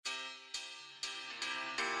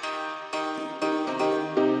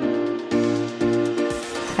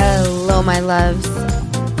Hello, my loves.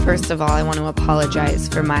 First of all, I want to apologize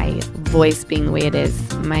for my voice being the way it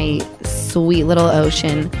is. My sweet little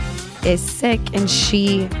Ocean is sick, and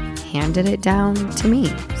she handed it down to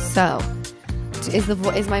me. So,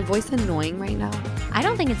 is my voice annoying right now? I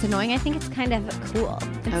don't think it's annoying. I think it's kind of cool.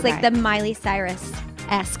 It's Okay. like the Miley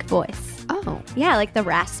Cyrus-esque voice. Oh. Yeah, like the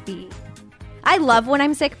raspy. I love when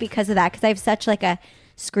I'm sick because of that, because I have such like a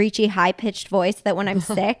screechy, high-pitched voice that when I'm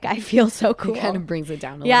sick, I feel so cool. It kind of brings it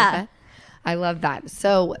down a little bit. I love that.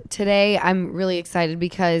 So today I'm really excited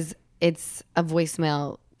because it's a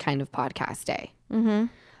voicemail kind of podcast day. Mm-hmm.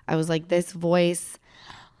 I was like, this voice,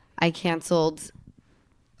 I canceled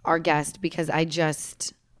our guest because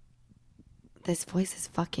this voice is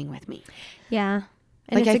fucking with me. Yeah.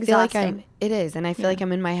 And Like, it's I feel like exhausting. it is. And I feel like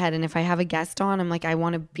I'm in my head. And if I have a guest on, I'm like, I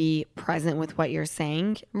want to be present with what you're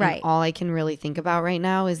saying. Right. And all I can really think about right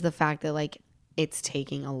now is the fact that like, it's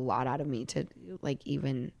taking a lot out of me to like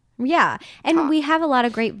even. Yeah. And talk. we have a lot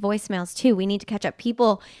of great voicemails too. We need to catch up.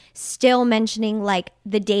 People still mentioning like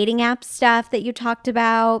the dating app stuff that you talked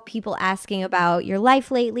about, people asking about your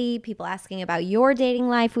life lately, people asking about your dating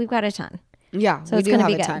life. We've got a ton. Yeah. So we it's do going to have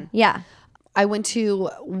be a good. ton. Yeah. I went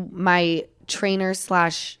to my trainer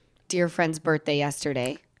 / dear friend's birthday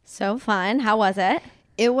yesterday. So fun. How was it?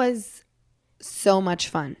 It was so much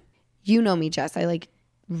fun. You know me, Jess. I like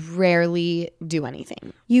rarely do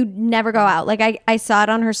anything. You never go out. Like I saw it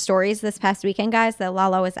on her stories this past weekend, guys, that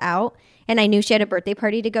Lala was out, and I knew she had a birthday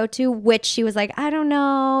party to go to, which she was like, I don't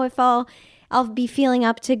know if I'll be feeling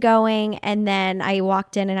up to going. And then I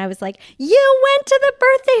walked in and I was like, you went to the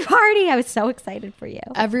birthday party. I was so excited for you.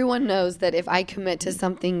 Everyone knows that if I commit to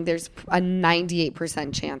something, there's a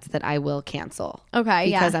 98% chance that I will cancel. Okay,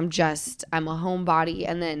 yeah. Because I'm a homebody,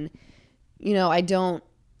 and then, I don't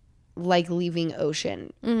like leaving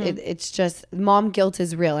Ocean. Mm-hmm. It's just mom guilt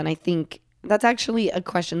is real, and I think that's actually a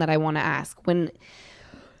question that I want to ask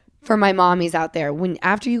for my mommies out there. When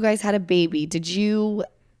after you guys had a baby, did you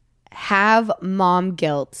have mom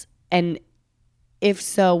guilt, and if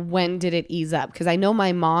so, when did it ease up? Because I know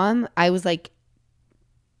my mom, I was like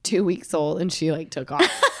 2 weeks old and she like took off.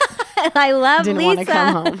 I love Didn't Lisa. want to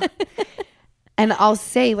come home. And I'll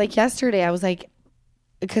say, like yesterday, I was like,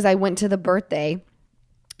 because I went to the birthday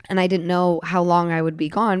and I didn't know how long I would be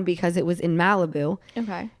gone because it was in Malibu.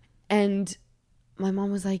 Okay. And my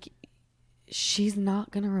mom was like, she's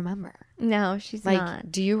not going to remember. No, she's Like,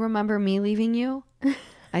 not. do you remember me leaving you?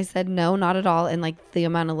 I said, no, not at all. And like the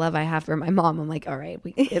amount of love I have for my mom, I'm like, all right,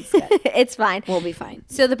 it's good. It's fine. We'll be fine.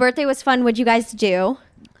 So the birthday was fun. What'd you guys do?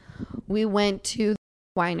 We went to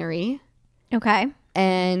the winery, Okay.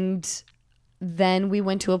 and then we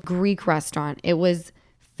went to a Greek restaurant. It was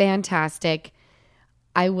fantastic.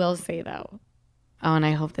 I will say though, and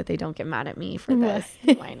I hope that they don't get mad at me for this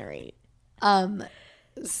winery.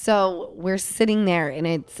 So we're sitting there, and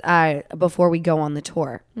it's before we go on the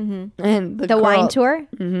tour, and The wine tour?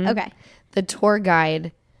 Okay. the tour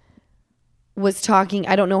guide was talking.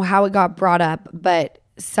 I don't know how it got brought up, but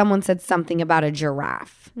someone said something about a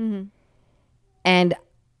giraffe. And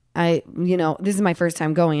this is my first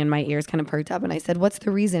time going, and my ears kind of perked up. And I said, what's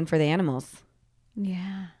the reason for the animals?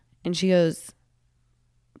 Yeah. And she goes,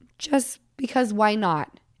 just because, why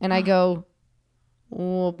not? And I go,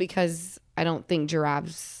 well, because I don't think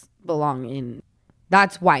giraffes belong in.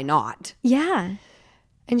 That's why not. Yeah.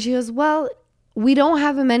 And she goes, well, we don't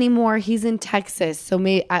have him anymore. He's in Texas. So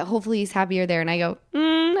hopefully he's happier there. And I go,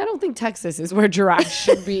 I don't think Texas is where giraffes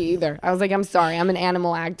should be either. I was like, I'm sorry. I'm an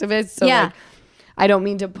animal activist. So like, I don't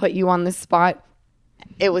mean to put you on the spot.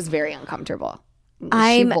 It was very uncomfortable.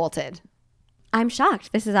 She bolted. I'm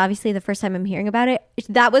shocked. This is obviously the first time I'm hearing about it.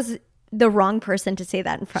 That was the wrong person to say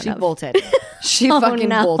that in front of. She bolted. She fucking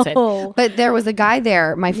bolted. But there was a guy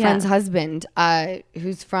there, my friend's husband,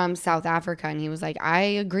 who's from South Africa. And he was like, I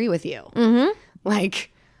agree with you.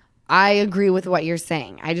 Like, I agree with what you're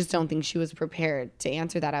saying. I just don't think she was prepared to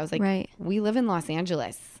answer that. I was like, Right. We live in Los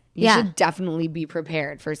Angeles. You should definitely be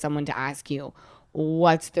prepared for someone to ask you,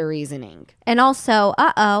 what's the reasoning? And also,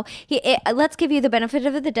 let's give you the benefit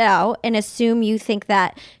of the doubt and assume you think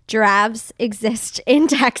that giraffes exist in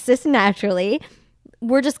Texas naturally.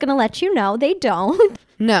 We're just going to let you know they don't.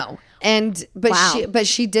 No. But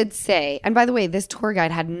she did say, and by the way, this tour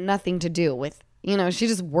guide had nothing to do with, she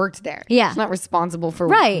just worked there. Yeah. She's not responsible for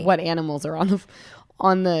what animals are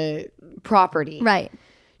on the property. Right.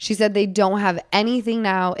 She said they don't have anything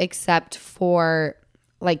now except for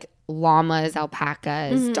like llamas,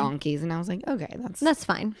 alpacas, donkeys. And I was like, okay, That's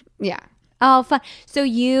fine. yeah. Oh, fun.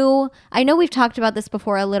 So I know we've talked about this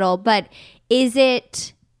before a little, but is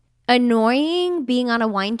it annoying being on a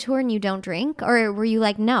wine tour and you don't drink? Or were you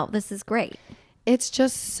like, no, this is great? it's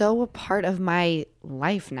just so a part of my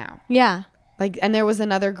life now. Yeah. Like, and there was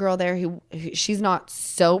another girl there who she's not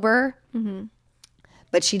sober,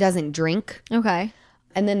 but she doesn't drink. Okay.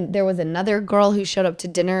 And then there was another girl who showed up to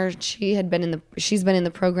dinner. She's been in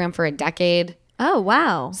the program for a decade. Oh,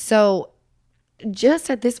 wow. So just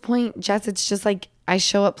at this point, Jess, it's just like I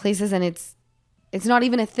show up places and it's not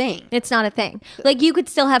even a thing. It's not a thing. Like, you could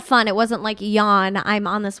still have fun. It wasn't like, yawn, I'm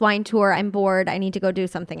on this wine tour, I'm bored, I need to go do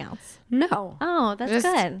something else. No. Oh, that's Just,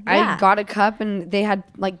 good. I got a cup and they had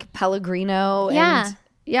like Pellegrino. Yeah. And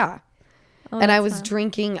yeah. Oh, and I that's was fun.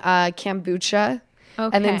 drinking kombucha.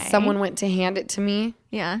 Okay. And then someone went to hand it to me.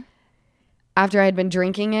 Yeah. After I had been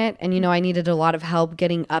drinking it, and I needed a lot of help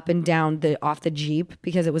getting up and down off the Jeep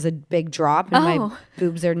because it was a big drop and my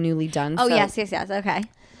boobs are newly done. Oh, so. yes. Okay.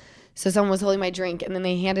 So someone was holding my drink and then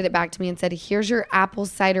they handed it back to me and said, "Here's your apple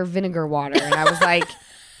cider vinegar water." And I was like,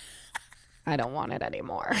 I don't want it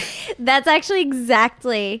anymore. That's actually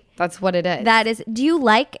exactly. That's what it is. That is. Do you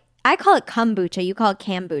like? I call it kombucha. You call it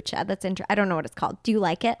kombucha. That's I don't know what it's called. Do you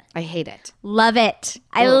like it? I hate it. Love it.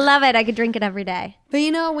 I love it. I could drink it every day.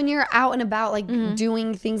 But when you're out and about, like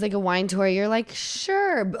doing things like a wine tour, you're like,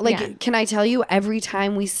 sure. But like, can I tell you, every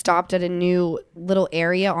time we stopped at a new little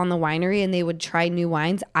area on the winery and they would try new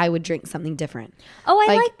wines, I would drink something different. Oh,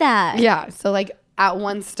 I like that. Yeah. So like at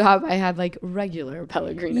one stop, I had like regular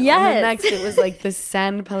Pellegrino. Yes. And the next, it was like the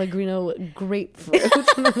San Pellegrino grapefruit.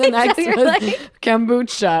 And the next was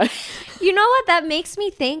kombucha. You know what? That makes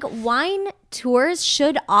me think wine tours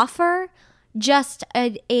should offer just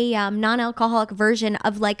a non-alcoholic version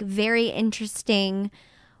of like very interesting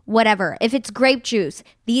whatever. If it's grape juice,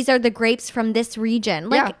 these are the grapes from this region.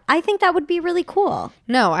 Like, I think that would be really cool.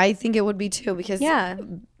 No, I think it would be too because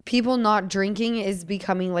people not drinking is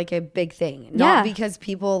becoming like a big thing. Not because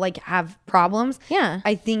people like have problems. Yeah.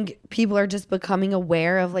 I think people are just becoming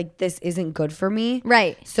aware of like, this isn't good for me.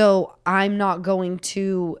 Right. So I'm not going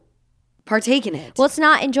to partake in it. Well, it's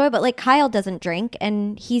not enjoyable. Like, Kyle doesn't drink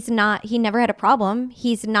and he never had a problem.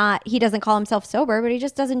 He doesn't call himself sober, but he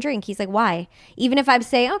just doesn't drink. He's like, why? Even if I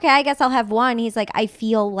say, okay, I guess I'll have one. He's like, I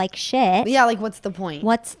feel like shit. Yeah. Like, what's the point?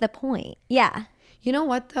 What's the point? Yeah. You know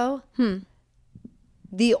what though?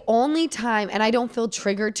 The only time, and I don't feel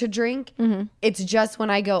triggered to drink, it's just when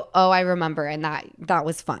I go, oh, I remember, and that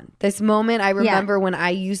was fun. This moment, I remember when I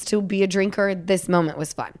used to be a drinker, this moment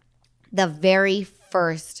was fun. The very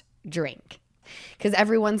first drink. Because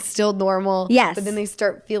everyone's still normal. Yes. But then they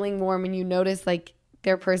start feeling warm, and you notice, like,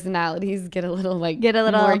 their personalities get a little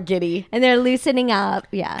more giddy. And they're loosening up.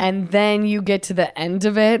 Yeah. And then you get to the end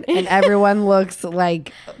of it, and everyone looks,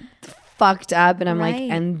 like, fucked up. And I'm like,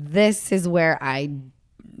 and this is where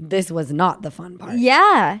this was not the fun part.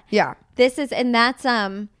 Yeah. Yeah. That's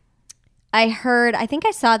I think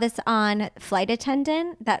I saw this on Flight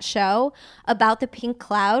Attendant, that show about the pink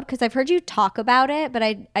cloud, because I've heard you talk about it, but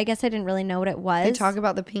I guess I didn't really know what it was. They talk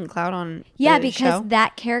about the pink cloud on because show?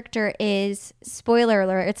 That character is, spoiler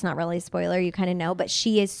alert, it's not really a spoiler, you kind of know, but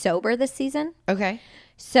she is sober this season. Okay.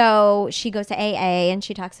 So she goes to AA and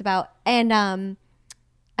she talks about, and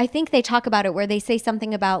I think they talk about it where they say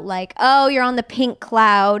something about like, oh, you're on the pink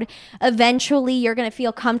cloud. Eventually, you're going to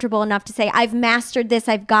feel comfortable enough to say, I've mastered this.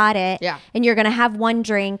 I've got it. Yeah. And you're going to have one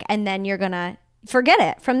drink and then you're going to forget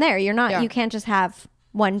it from there. You're not, you can't just have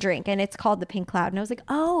one drink. And it's called the pink cloud. And I was like,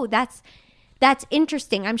 oh, that's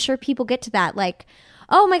interesting. I'm sure people get to that. Like,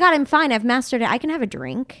 oh my God, I'm fine. I've mastered it. I can have a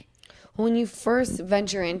drink. When you first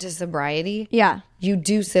venture into sobriety, you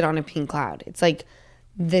do sit on a pink cloud. It's like,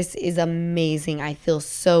 this is amazing. I feel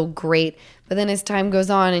so great. But then as time goes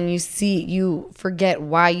on and you forget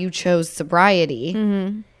why you chose sobriety.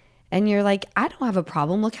 And you're like, I don't have a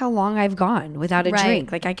problem. Look how long I've gone without a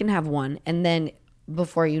drink. Like, I can have one. And then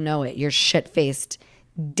before you know it, you're shit-faced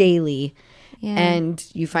daily. Yeah. And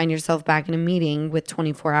you find yourself back in a meeting with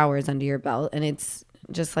 24 hours under your belt. And it's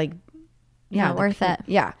just like, not worth it.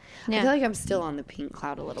 Yeah. I feel like I'm still on the pink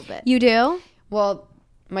cloud a little bit. You do? Well,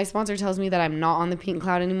 my sponsor tells me that I'm not on the pink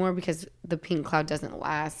cloud anymore because the pink cloud doesn't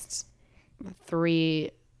last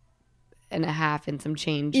 3.5 and some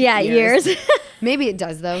change years. Maybe it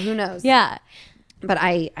does though. Who knows? Yeah. But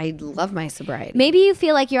I love my sobriety. Maybe you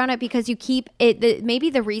feel like you're on it because you keep it. Maybe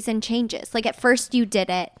the reason changes. Like at first you did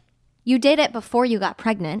it. You did it before you got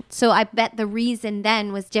pregnant. So I bet the reason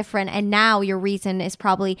then was different. And now your reason is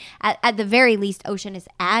probably, at the very least, Ocean is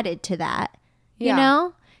added to that. You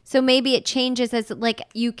know? So maybe it changes as like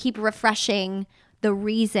you keep refreshing the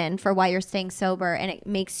reason for why you're staying sober, and it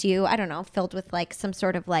makes you, I don't know, filled with like some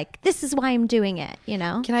sort of like, this is why I'm doing it, you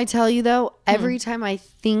know? Can I tell you though, every time I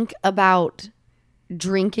think about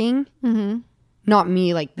drinking, not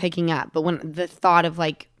me like picking up, but when the thought of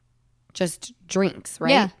like just drinks,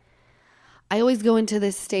 right? Yeah. I always go into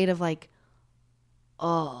this state of like,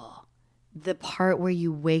 oh, the part where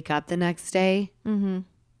you wake up the next day,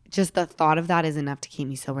 just the thought of that is enough to keep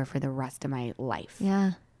me sober for the rest of my life.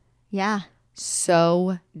 Yeah. Yeah.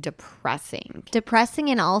 So depressing.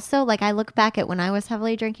 And also, like, I look back at when I was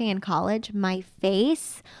heavily drinking in college, my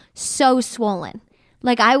face so swollen.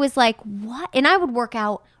 Like, I was like, what? And I would work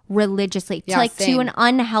out religiously to an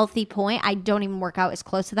unhealthy point. I don't even work out as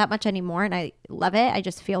close to that much anymore, and I love it. I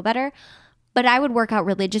just feel better. But I would work out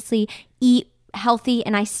religiously, eat healthy,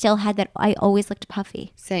 and I still had that. I always looked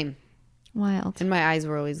puffy. Same. Wild. And my eyes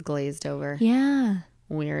were always glazed over. Yeah.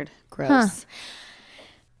 Weird. Gross.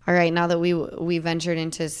 All right, now that we ventured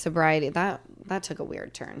into sobriety, that took a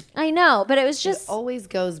weird turn. I know, but it was just... It always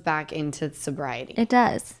goes back into sobriety. It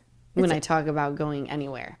does. When I talk about going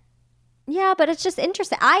anywhere. Yeah, but it's just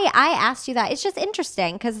interesting. I asked you that. It's just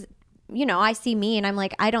interesting because, you know, I see me and I'm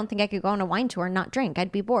like, I don't think I could go on a wine tour and not drink.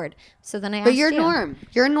 I'd be bored. So then I asked you. But you're norm.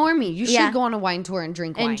 You're a normie. You should go on a wine tour and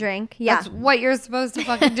drink wine. Yeah. That's what you're supposed to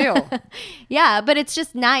fucking do. Yeah, but it's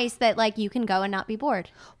just nice that, like, you can go and not be bored.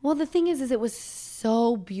 Well, the thing is it was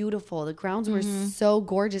so beautiful. The grounds were so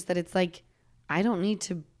gorgeous that it's like, I don't need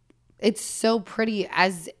to. It's so pretty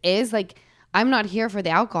as is. Like, I'm not here for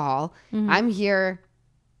the alcohol. I'm here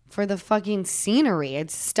for the fucking scenery.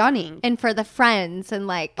 It's stunning. And for the friends and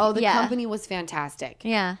like... Oh, the company was fantastic.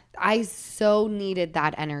 Yeah. I so needed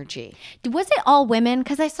that energy. Was it all women?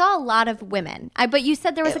 Because I saw a lot of women. But you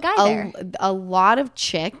said there was a guy there. A lot of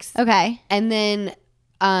chicks. Okay. And then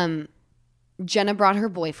Jenna brought her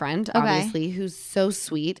boyfriend, obviously, who's so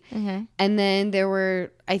sweet. Okay. And then there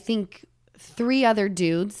were, I think, 3 other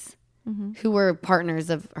dudes who were partners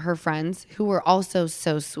of her friends who were also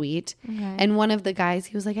so sweet. Okay. And one of the guys,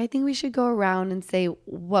 he was like, I think we should go around and say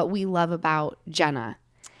what we love about Jenna.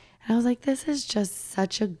 And I was like, this is just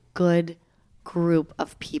such a good group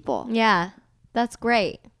of people. Yeah, that's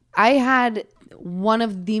great. I had one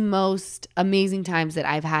of the most amazing times that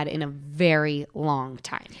I've had in a very long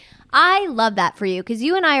time. I love that for you because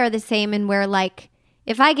you and I are the same, and we're like,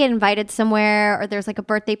 if I get invited somewhere or there's like a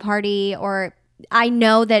birthday party, or I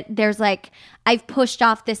know that there's like, I've pushed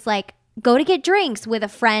off this like go to get drinks with a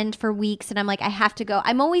friend for weeks, and I'm like, I have to go.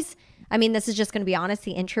 I'm always, I mean, this is just going to be honest,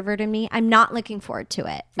 the introvert in me, I'm not looking forward to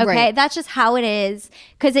it. Okay. Right. That's just how it is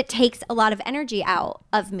because it takes a lot of energy out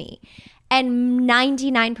of me. And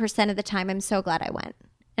 99% of the time, I'm so glad I went.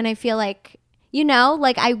 And I feel like, you know,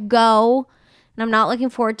 like I go and I'm not looking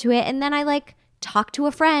forward to it. And then I like talk to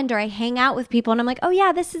a friend or I hang out with people and I'm like, oh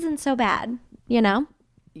yeah, this isn't so bad, you know?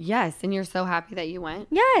 Yes. And you're so happy that you went.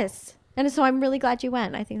 Yes. And so I'm really glad you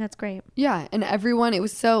went. I think that's great. Yeah. And everyone, it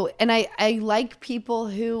was so, and I like people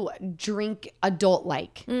who drink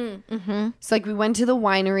adult-like. Mm-hmm. So like we went to the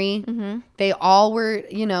winery. Mm-hmm. They all were,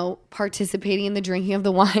 you know, participating in the drinking of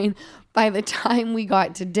the wine. By the time we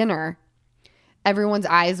got to dinner, everyone's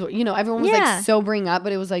eyes were, you know, everyone was like sobering up,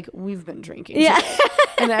 but it was like, we've been drinking. Yeah.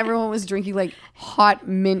 And everyone was drinking like hot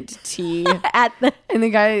mint tea. And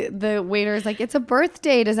the waiter is like, it's a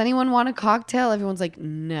birthday. Does anyone want a cocktail? Everyone's like,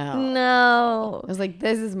 no. I was like,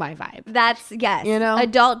 this is my vibe. That's, yes. You know?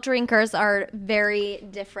 Adult drinkers are very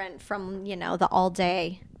different from, you know, the all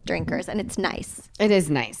day drinkers. And it's nice. It is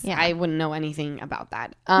nice. Yeah. I wouldn't know anything about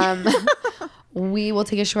that. We will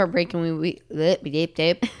take a short break, and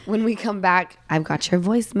when we come back, I've got your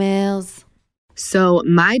voicemails. So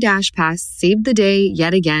my Dash Pass saved the day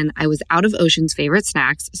yet again. I was out of Ocean's favorite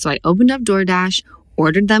snacks, so I opened up DoorDash,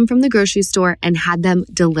 ordered them from the grocery store, and had them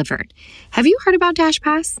delivered. Have you heard about Dash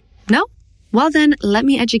Pass? No? Well then, let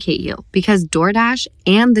me educate you, because DoorDash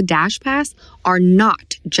and the Dash Pass are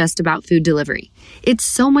not just about food delivery. It's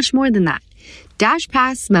so much more than that. Dash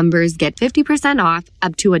Pass members get 50% off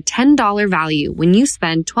up to a $10 value when you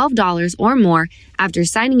spend $12 or more after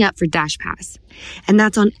signing up for Dash Pass. And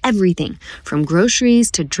that's on everything from groceries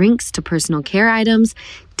to drinks to personal care items.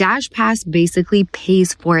 Dash Pass basically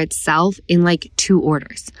pays for itself in like 2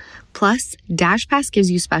 orders. Plus, Dash Pass gives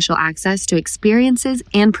you special access to experiences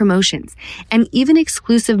and promotions, and even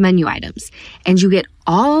exclusive menu items. And you get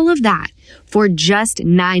all of that for just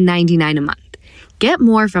 $9.99 a month. Get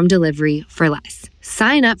more from delivery for less.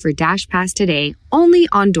 Sign up for Dash Pass today only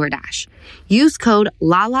on DoorDash. Use code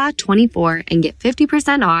LALA24 and get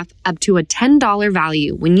 50% off up to a $10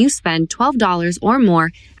 value when you spend $12 or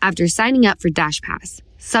more after signing up for Dash Pass.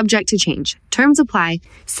 Subject to change. Terms apply.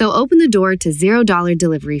 So open the door to $0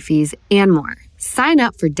 delivery fees and more. Sign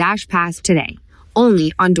up for Dash Pass today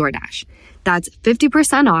only on DoorDash. That's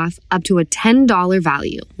 50% off up to a $10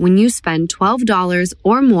 value when you spend $12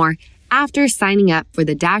 or more after signing up for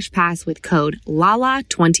the Dash Pass with code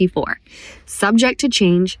LALA24. Subject to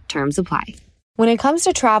change, terms apply. When it comes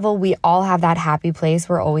to travel, we all have that happy place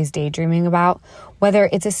we're always daydreaming about, whether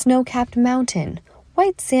it's a snow-capped mountain,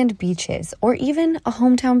 white sand beaches, or even a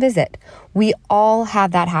hometown visit. We all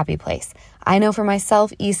have that happy place. I know for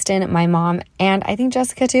myself, Easton, my mom, and I think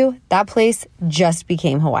Jessica too, that place just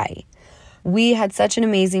became Hawaii. We had such an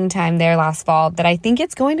amazing time there last fall that I think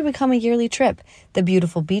it's going to become a yearly trip. The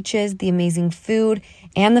beautiful beaches, the amazing food,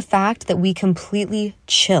 and the fact that we completely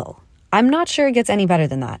chill. I'm not sure it gets any better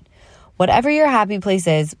than that. Whatever your happy place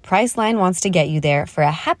is, Priceline wants to get you there for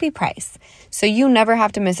a happy price, so you never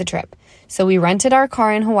have to miss a trip. So we rented our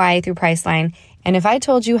car in Hawaii through Priceline, and if I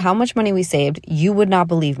told you how much money we saved, you would not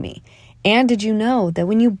believe me. And did you know that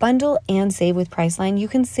when you bundle and save with Priceline, you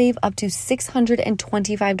can save up to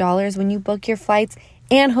 $625 when you book your flights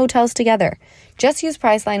and hotels together? Just use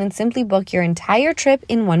Priceline and simply book your entire trip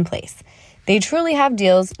in one place. They truly have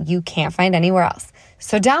deals you can't find anywhere else.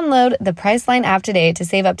 So download the Priceline app today to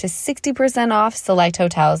save up to 60% off select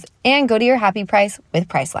hotels and go to your happy price with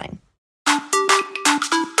Priceline.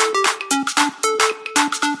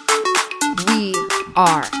 We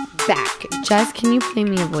are back. Jess, can you play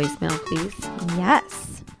me a voicemail, please?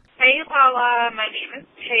 Yes. Hey, Lala. My name is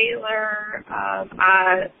Taylor.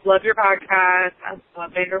 I love your podcast. I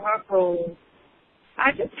love Vanderpump Rules.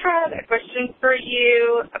 I just had a question for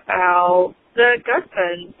you about the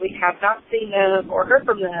Gusmans. We have not seen them or heard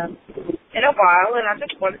from them in a while, and I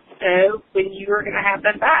just wanted to know when you were going to have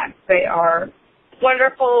them back. They are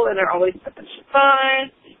wonderful, and they're always so much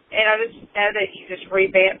fun. And I just know that you just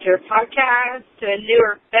revamped your podcast to a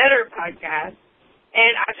newer, better podcast.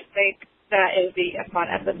 And I just think that it would be a fun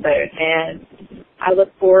episode. And I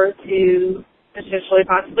look forward to potentially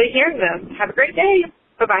possibly hearing them. Have a great day.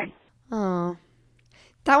 Bye-bye. Oh,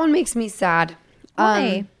 that one makes me sad.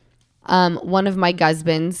 Why? One of my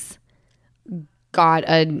husbands got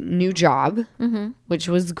a new job, which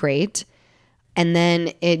was great. And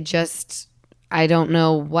then it just... I don't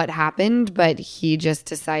know what happened, but he just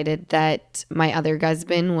decided that my other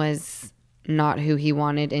husband was not who he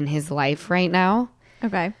wanted in his life right now.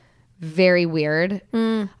 Okay. Very weird.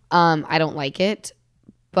 I don't like it,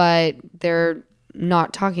 but they're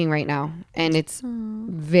not talking right now. And it's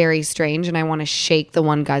very strange. And I want to shake the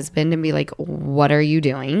one husband and be like, what are you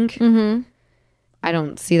doing? Mm-hmm. I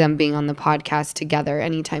don't see them being on the podcast together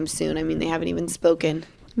anytime soon. I mean, they haven't even spoken.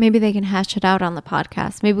 Maybe they can hash it out on the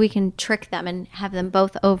podcast. Maybe we can trick them and have them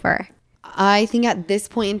both over. I think at this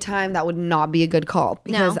point in time, that would not be a good call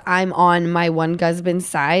because I'm on my one husband's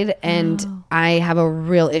side and I have a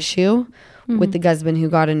real issue with the husband who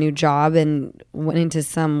got a new job and went into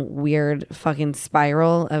some weird fucking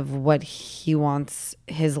spiral of what he wants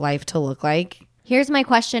his life to look like. Here's my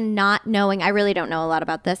question, not knowing. I really don't know a lot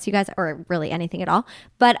about this, you guys, or really anything at all.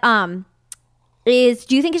 But do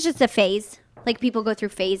you think it's just a phase? Like people go through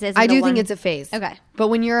phases. I do think it's a phase. Okay. But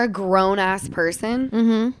when you're a grown-ass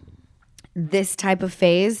person, this type of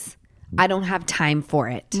phase, I don't have time for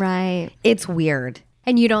it. Right. It's weird.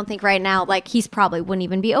 And you don't think right now, like he's probably wouldn't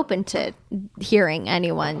even be open to hearing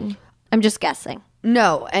anyone. I'm just guessing.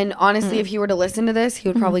 No. And honestly, if he were to listen to this, he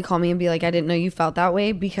would probably call me and be like, I didn't know you felt that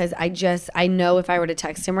way because I know if I were to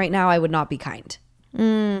text him right now, I would not be kind.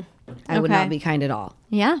 I would not be kind at all.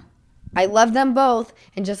 Yeah. I love them both.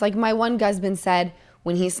 And just like my one husband said,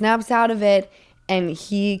 when he snaps out of it and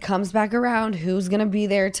he comes back around, who's going to be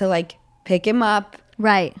there to like pick him up?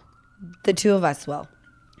 Right. The two of us will.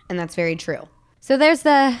 And that's very true. So there's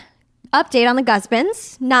the update on the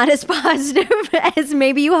Gusmans. Not as positive as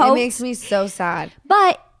maybe you hoped. It makes me so sad.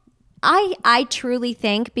 But I truly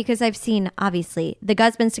think, because I've seen, obviously, the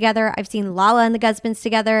Gusmans together. I've seen Lala and the Gusmans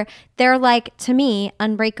together. They're like, to me,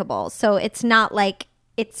 unbreakable. So it's not like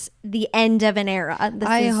it's the end of an era.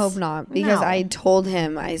 I hope not, because I told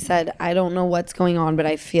him, I said, I don't know what's going on, but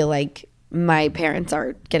I feel like my parents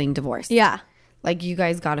are getting divorced. Yeah. Like, you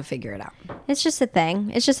guys got to figure it out. It's just a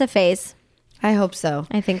thing. It's just a phase. I hope so.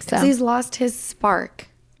 I think so. Because he's lost his spark.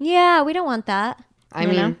 Yeah, we don't want that. I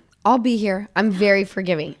mean, I'll be here. I'm very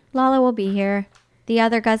forgiving. Lala will be here. The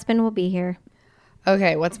other Gusman will be here.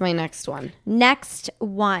 Okay, what's my next one? Next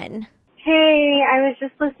one. Hey, I was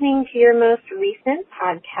just listening to your most recent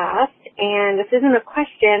podcast, and this isn't a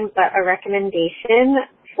question, but a recommendation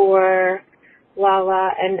for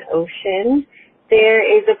Lala and Ocean. There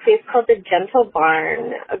is a place called the Gentle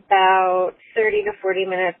Barn, about 30 to 40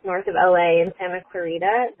 minutes north of LA in Santa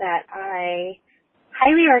Clarita, that I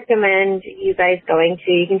highly recommend you guys going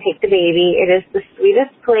to. You can take the baby. It is the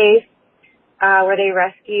sweetest place where they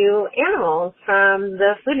rescue animals from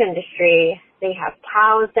the food industry. They have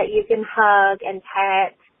cows that you can hug and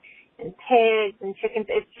pet, and pigs and chickens.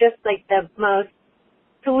 It's just like the most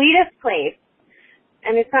sweetest place.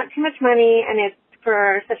 And it's not too much money, and it's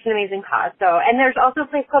for such an amazing cause. So, and there's also a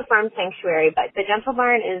place called Farm Sanctuary, but the Gentle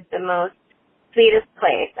Barn is the most sweetest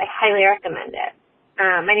place. I highly recommend it.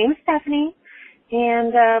 My name is Stephanie,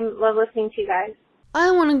 and love listening to you guys. I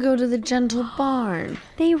want to go to the Gentle Barn.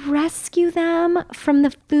 They rescue them from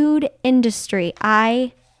the food industry.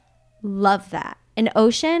 I love that. And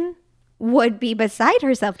Ocean would be beside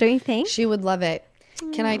herself, don't you think? She would love it.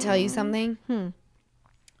 Can I tell you something?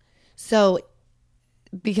 So,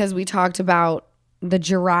 because we talked about the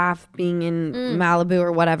giraffe being in Malibu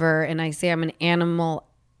or whatever, and I say I'm an animal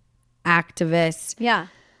activist. Yeah.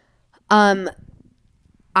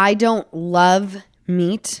 I don't love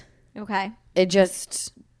meat. Okay.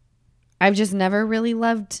 I've just never really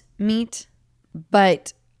loved meat,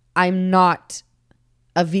 but I'm not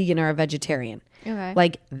a vegan or a vegetarian. Okay.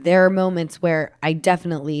 Like, there are moments where I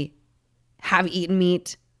definitely have eaten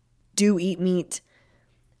meat, do eat meat.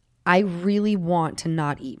 I really want to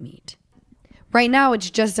not eat meat. Right now, it's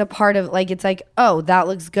just a part of, like, it's like, oh, that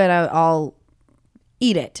looks good, I'll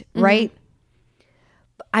eat it, right?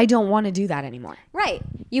 But I don't want to do that anymore. Right.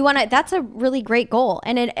 You want to, that's a really great goal.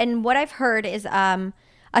 And what I've heard is a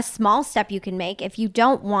small step you can make if you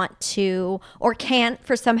don't want to or can't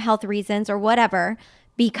for some health reasons or whatever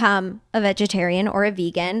become a vegetarian or a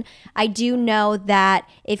vegan. I do know that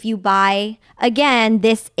if you buy, again,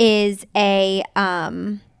 this is a,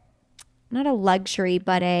 not a luxury,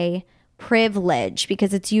 but a privilege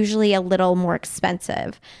because it's usually a little more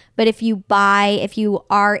expensive. But if you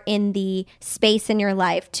are in the space in your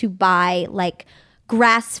life to buy like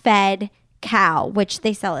grass-fed cow, which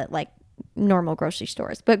they sell at like normal grocery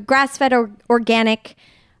stores, but grass-fed or organic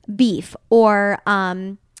beef, or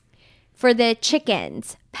for the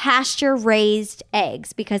chickens, pasture-raised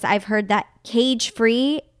eggs, because I've heard that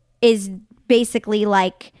cage-free is basically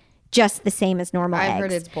like just the same as normal eggs. I've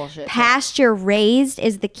heard it's bullshit. Pasture raised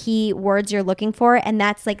is the key words you're looking for. And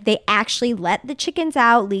that's like they actually let the chickens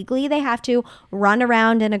out legally. They have to run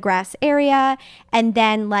around in a grass area and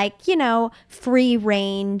then like, you know, free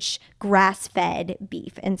range grass fed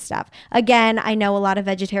beef and stuff. Again, I know a lot of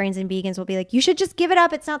vegetarians and vegans will be like, you should just give it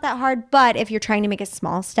up. It's not that hard. But if you're trying to make a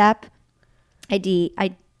small step,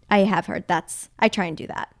 I have heard I try and do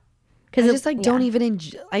that. Because I just like don't even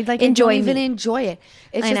enjoy. I don't even enjoy it.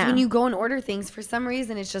 It's just when you go and order things for some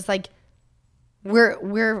reason, it's just like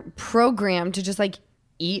we're programmed to just like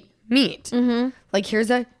eat meat. Mm-hmm. Like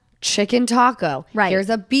here's a chicken taco. Right. Here's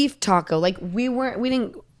a beef taco. Like we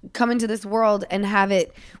didn't come into this world and have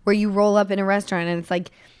it where you roll up in a restaurant and it's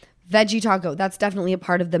like veggie taco. That's definitely a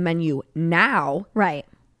part of the menu now. Right.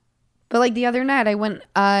 But like the other night, I went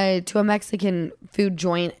to a Mexican food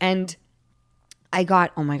joint and I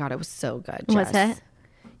got, oh my God, it was so good. Jess. Was it?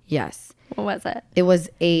 Yes. What was it? It was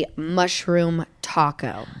a mushroom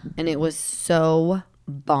taco and it was so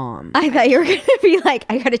bomb. I thought you were going to be like,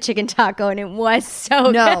 I got a chicken taco and it was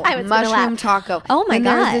so good. No, mushroom taco. Oh my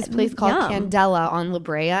God. There's this place called Candela on La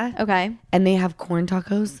Brea. Okay. And they have corn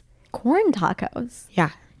tacos. Corn tacos? Yeah.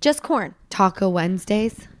 Just corn. Taco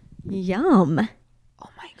Wednesdays. Yum.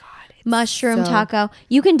 Mushroom taco.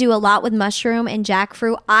 You can do a lot with mushroom and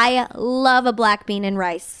jackfruit. I love a black bean and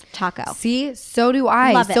rice taco. See, so do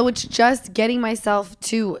I. Love it. So it's just getting myself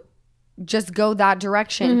to just go that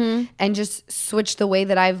direction and just switch the way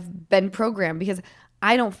that I've been programmed because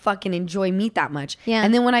I don't fucking enjoy meat that much. Yeah.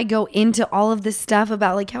 And then when I go into all of this stuff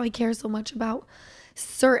about like how I care so much about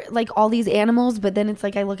like all these animals, but then it's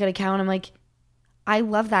like I look at a cow and I'm like, I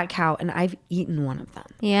love that cow and I've eaten one of them.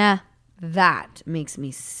 Yeah. That makes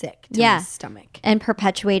me sick to my stomach. And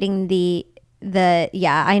perpetuating the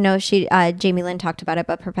I know Jamie Lynn talked about it,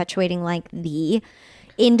 but perpetuating like the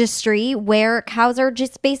industry where cows are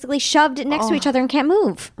just basically shoved next to each other and can't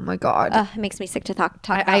move. Oh my God. It makes me sick to talk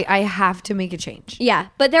about. I have to make a change. Yeah.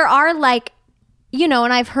 But there are like, you know,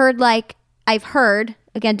 and I've heard,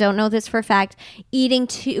 again, don't know this for a fact, eating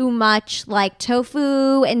too much like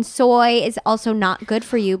tofu and soy is also not good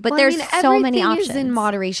for you. But there's so many options. Everything is in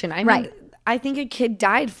moderation. I mean, I think a kid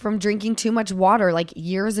died from drinking too much water like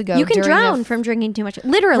years ago. You can drown from drinking too much.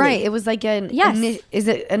 Literally. Right. It was like is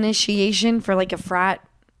it initiation for like a frat?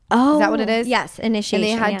 Oh. Is that what it is? Yes,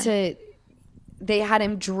 initiation. And they had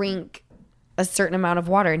him drink a certain amount of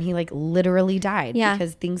water and he like literally died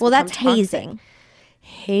because things that's toxic. hazing.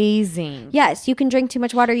 Hazing. Yes, you can drink too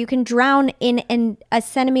much water. You can drown in a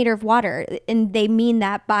centimeter of water. And they mean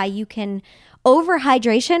that by you can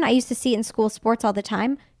overhydration. I used to see it in school sports all the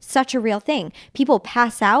time. Such a real thing. People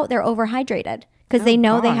pass out. They're overhydrated because they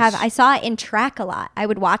know they have. I saw it in track a lot. I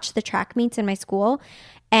would watch the track meets in my school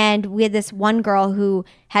And we had this one girl who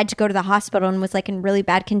had to go to the hospital and was like in really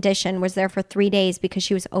bad condition, was there for 3 days because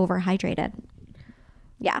she was overhydrated.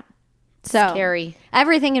 Yeah. So Scary.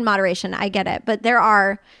 everything in moderation. I get it. But there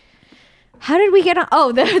are, how did we get on?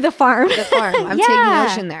 Oh, the farm. The farm. I'm Yeah.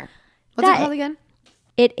 taking Ocean there. What's it called again?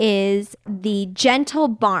 It is the Gentle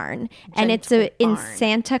Barn, and it's in Barn.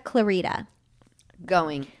 Santa Clarita.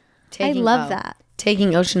 Going. I love that.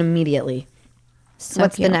 Taking Ocean immediately. So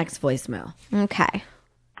What's cute. the next voicemail? Okay.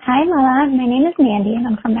 Hi, Lala. My name is Mandy, and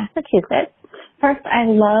I'm from Massachusetts. First, I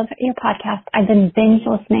love your podcast. I've been binge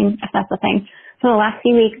listening, if that's a thing, for the last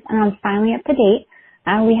few weeks, and I'm finally up to date.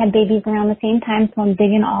 We had babies around the same time, so I'm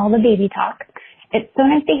digging all the baby talk. It's so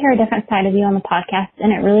nice to hear a different side of you on the podcast,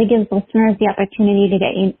 and it really gives listeners the opportunity to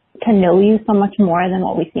get to know you so much more than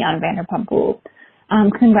what we see on Vanderpump Rules.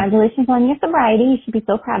 Congratulations on your sobriety. You should be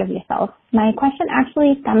so proud of yourself. My question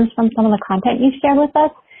actually stems from some of the content you've shared with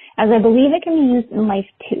us, as I believe it can be used in life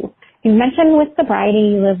too. You mentioned with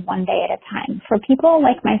sobriety, you live one day at a time. For people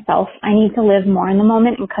like myself, I need to live more in the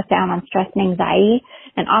moment and cut down on stress and anxiety,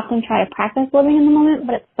 and often try to practice living in the moment,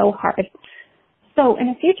 but it's so hard. So in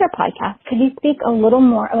a future podcast, could you speak a little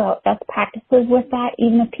more about best practices with that?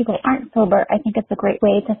 Even if people aren't sober, I think it's a great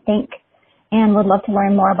way to think, and would love to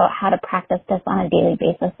learn more about how to practice this on a daily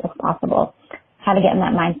basis if possible, how to get in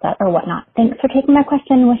that mindset or whatnot. Thanks for taking my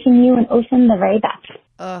question. Wishing you and Ocean the very best.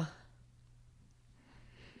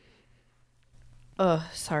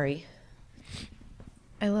 Sorry.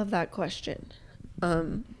 I love that question.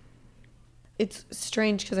 It's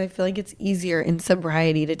strange because I feel like it's easier in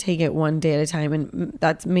sobriety to take it one day at a time, and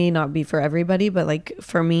that may not be for everybody, but like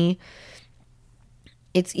for me,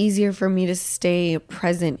 it's easier for me to stay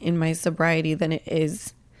present in my sobriety than it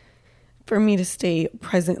is for me to stay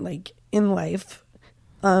present like in life.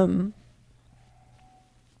 My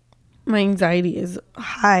anxiety is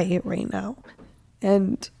high right now,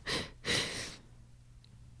 and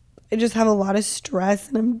I just have a lot of stress,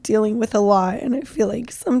 and I'm dealing with a lot, and I feel like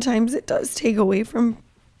sometimes it does take away from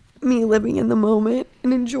me living in the moment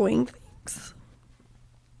and enjoying things.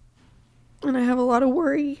 And I have a lot of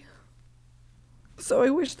worry. So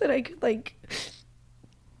I wish that I could like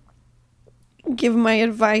give my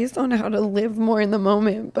advice on how to live more in the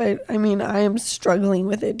moment, but I mean, I am struggling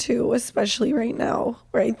with it too, especially right now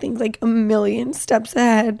where I think like a million steps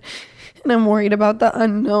ahead, and I'm worried about the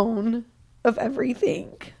unknown of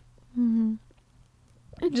everything. Mm-hmm.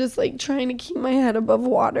 And just like trying to keep my head above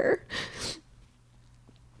water.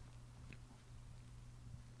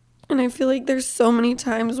 And I feel like there's so many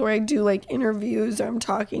times where I do like interviews, or I'm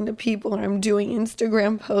talking to people, or I'm doing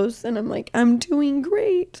Instagram posts, and I'm like, I'm doing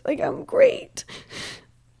great. Like, I'm great.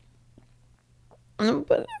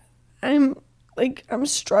 But I'm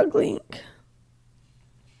struggling.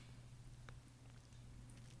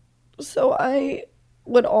 So I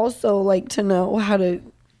would also like to know how to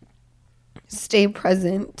stay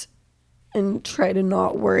present and try to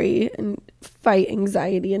not worry and fight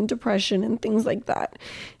anxiety and depression and things like that.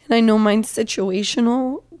 And I know mine's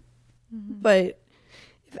situational, but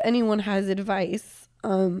if anyone has advice,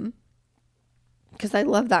 because I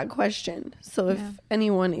love that question. So if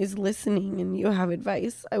anyone is listening and you have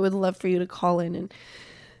advice, I would love for you to call in and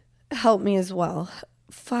help me as well.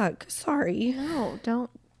 Sorry. No, don't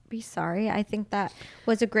be sorry. I think that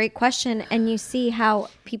was a great question, and you see how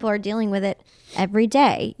people are dealing with it every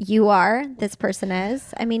day. You are, this person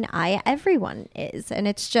is, I mean, everyone is, and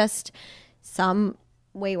it's just some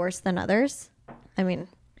way worse than others. I mean,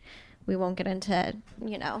 we won't get into,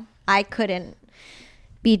 I couldn't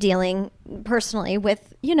be dealing personally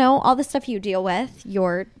with, all the stuff you deal with.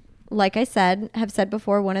 You're, like I have said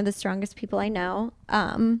before, one of the strongest people I know.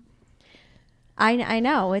 I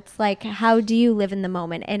know. It's like, how do you live in the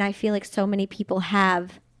moment? And I feel like so many people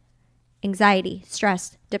have anxiety,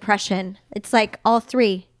 stress, depression. It's like all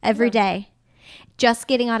three every day. Just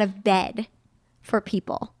getting out of bed for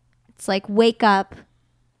people. It's like, wake up.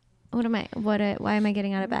 Why am I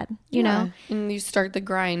getting out of bed? You know? And you start the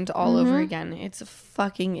grind all over again. It's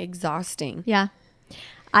fucking exhausting. Yeah.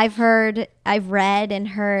 I've read and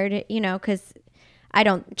heard, because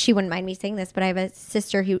she wouldn't mind me saying this, but I have a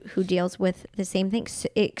sister who deals with the same thing,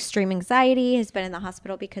 extreme anxiety, has been in the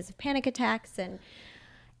hospital because of panic attacks,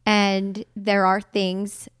 and there are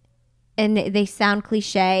things, and they sound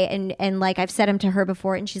cliche, and like I've said them to her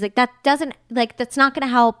before, and she's like, that's not going to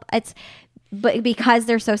help. But because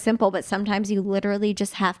they're so simple, but sometimes you literally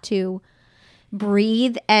just have to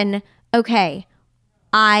breathe and, okay,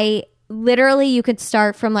 you could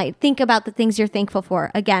start from like, think about the things you're thankful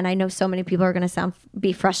for. Again, I know so many people are going to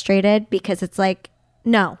be frustrated because it's like,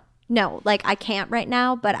 no, like I can't right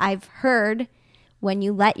now. But I've heard when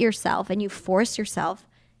you let yourself and you force yourself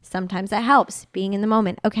Sometimes that helps, being in the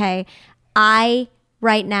moment. Okay, I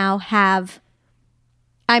right now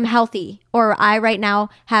I'm healthy, or I right now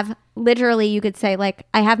have, literally you could say, like,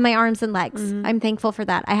 I have my arms and legs. I'm thankful for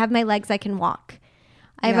that. I have my legs, I can walk.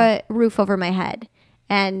 I have a roof over my head.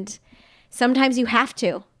 And sometimes you have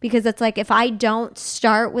to, because it's like, if I don't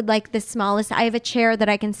start with like the smallest, I have a chair that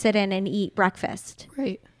I can sit in and eat breakfast.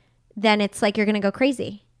 Right. Then it's like, you're going to go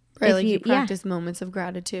crazy. Right. If Like you practice moments of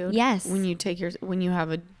gratitude. Yes. When you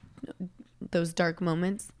have those dark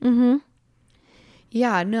moments. Mm-hmm.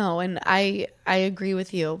 Yeah, no, and I agree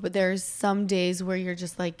with you, but there's some days where you're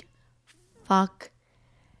just like, fuck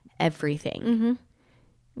everything. Mm-hmm.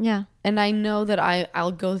 Yeah. And I know that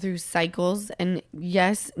I'll go through cycles, and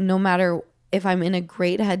yes, no matter if I'm in a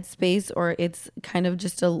great headspace or it's kind of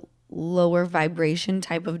just a lower vibration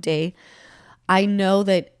type of day, I know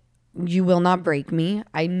that you will not break me.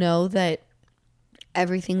 I know that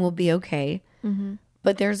everything will be okay. Mm-hmm.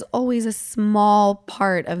 But there's always a small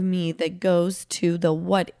part of me that goes to the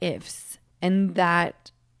what ifs, and that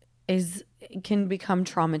can become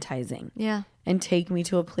traumatizing. Yeah. And take me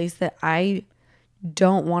to a place that I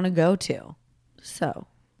don't want to go to. So,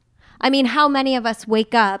 I mean, how many of us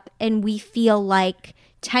wake up and we feel like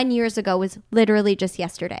 10 years ago was literally just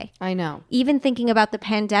yesterday? I know. Even thinking about the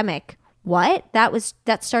pandemic,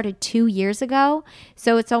 that started 2 years ago.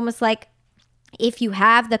 So it's almost like, if you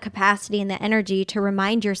have the capacity and the energy to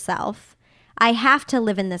remind yourself, I have to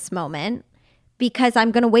live in this moment, because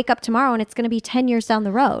I'm going to wake up tomorrow and it's going to be 10 years down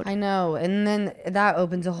the road. I know. And then that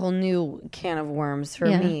opens a whole new can of worms for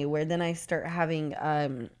me, where then I start having,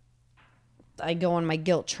 I go on my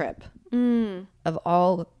guilt trip of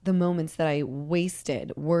all the moments that I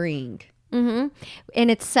wasted worrying. Mm-hmm. And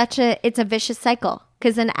it's a vicious cycle,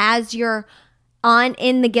 because then as you're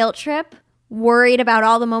in the guilt trip, worried about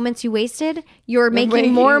all the moments you wasted, you're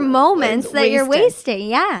making more moments that you're wasting.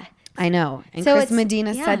 Yeah. I know. And So Chris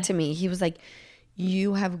Medina said to me, he was like,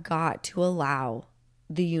 you have got to allow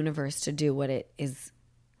the universe to do what it is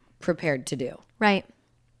prepared to do. Right.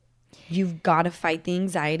 You've got to fight the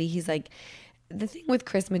anxiety. He's like, the thing with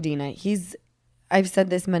Chris Medina, I've said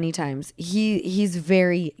this many times, he's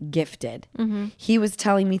very gifted. Mm-hmm. He was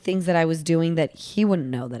telling me things that I was doing that he wouldn't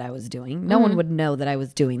know that I was doing. No one would know that I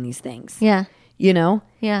was doing these things. Yeah. You know?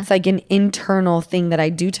 Yeah. It's like an internal thing that I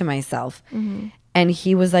do to myself. Mm-hmm. And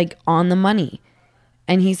he was like on the money.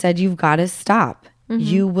 And he said, you've got to stop. Mm-hmm.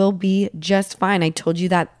 You will be just fine. I told you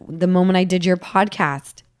that the moment I did your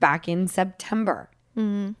podcast back in September.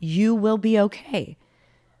 Mm-hmm. You will be okay.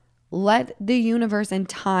 Let the universe and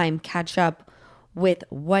time catch up with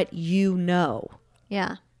what you know.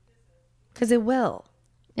 Yeah. Because it will.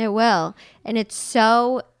 It will. And it's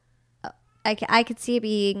so, I could see it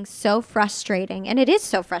being so frustrating. And it is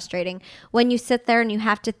so frustrating when you sit there and you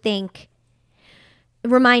have to think,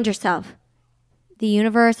 remind yourself, the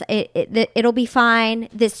universe, it'll be fine.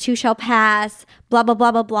 This too shall pass, blah, blah,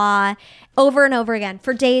 blah, blah, blah, over and over again,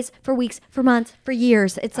 for days, for weeks, for months, for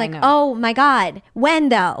years. It's like, oh my God, when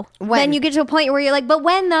though? When? Then you get to a point where you're like, but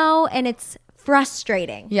when though? And it's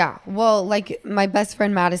frustrating. Yeah. Well, like my best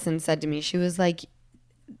friend Madison said to me, she was like,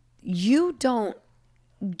 you don't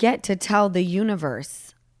get to tell the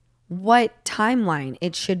universe what timeline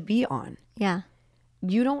it should be on. Yeah.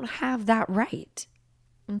 You don't have that right.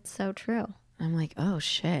 It's so true. I'm like, oh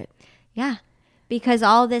shit. Yeah. Because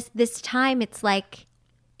all this time, it's like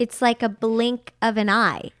a blink of an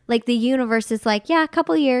eye. Like the universe is like, yeah, a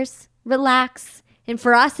couple years, relax. And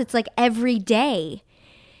for us, it's like every day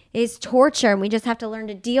is torture, and we just have to learn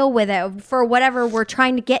to deal with it for whatever we're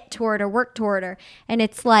trying to get toward or work toward her. And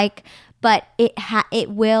it's like, but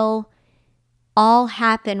it will all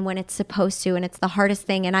happen when it's supposed to, and it's the hardest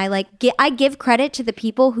thing. And I give credit to the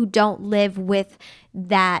people who don't live with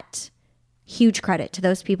that. Huge credit to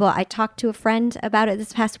those people. I talked to a friend about it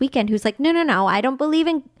this past weekend who's like, no, I don't believe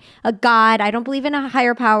in a God. I don't believe in a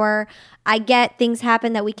higher power. I get things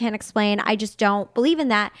happen that we can't explain. I just don't believe in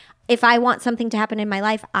that. If I want something to happen in my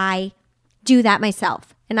life, I do that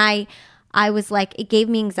myself. And I was like, it gave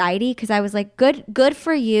me anxiety, because I was like, good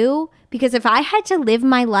for you. Because if I had to live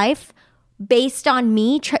my life based on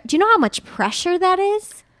me, do you know how much pressure that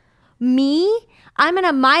is? Me?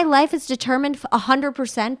 My life is determined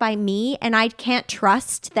 100% by me, and I can't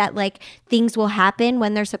trust that like things will happen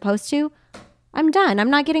when they're supposed to. I'm done.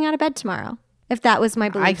 I'm not getting out of bed tomorrow. If that was my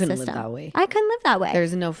belief system. I couldn't live that way. I couldn't live that way.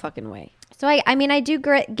 There's no fucking way. So I do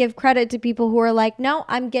give credit to people who are like, no,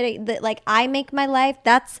 I'm getting that. Like, I make my life.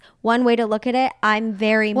 That's one way to look at it. I'm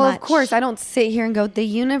very well, much. of course, I don't sit here and go, the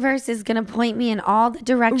universe is going to point me in all the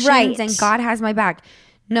directions, right, and God has my back.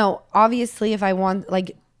 No, obviously, if I want,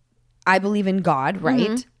 like, I believe in God, right?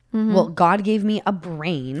 Mm-hmm. Well, God gave me a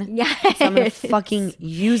brain. Yes. So I'm going to fucking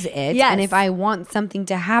use it. Yes. And if I want something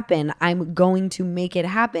to happen, I'm going to make it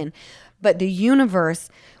happen. But the universe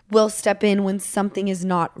will step in when something is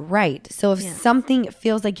not right. So if something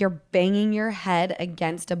feels like you're banging your head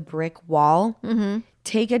against a brick wall, the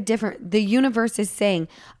universe is saying,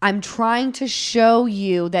 I'm trying to show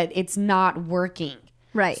you that it's not working.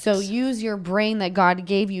 Right. So use your brain that God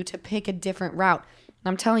gave you to pick a different route.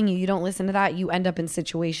 I'm telling you, you don't listen to that, you end up in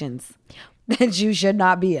situations that you should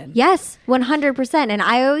not be in. Yes, 100%. And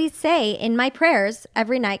I always say in my prayers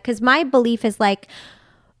every night, because my belief is like,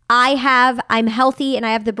 I'm healthy and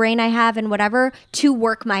I have the brain I have and whatever to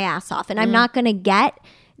work my ass off. And I'm not going to get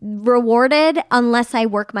rewarded unless I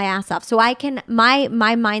work my ass off. So my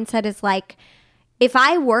mindset is like, if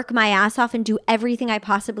I work my ass off and do everything I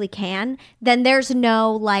possibly can, then there's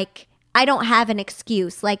no like, I don't have an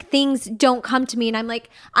excuse. Like things don't come to me and I'm like,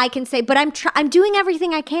 I can say, but I'm doing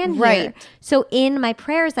everything I can here. Right. So in my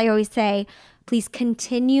prayers, I always say, please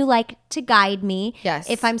continue like to guide me. Yes.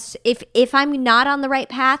 If I'm not on the right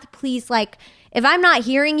path, please like, if I'm not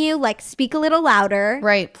hearing you, like speak a little louder.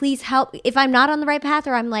 Right. Please help. If I'm not on the right path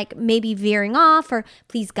or I'm like maybe veering off, or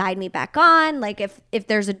please guide me back on. Like if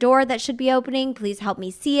there's a door that should be opening, please help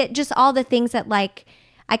me see it. Just all the things that like,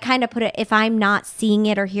 I kind of put it, if I'm not seeing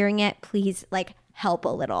it or hearing it, please like help a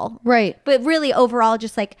little. Right. But really overall,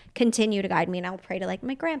 just like continue to guide me. And I'll pray to like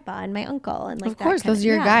my grandpa and my uncle. And like, Of course, those are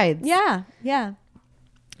your guides. Yeah. Yeah.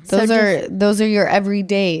 Those are your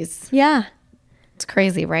everydays. Yeah. It's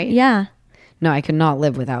crazy, right? Yeah. No, I could not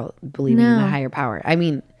live without believing in a higher power. I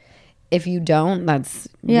mean, if you don't, that's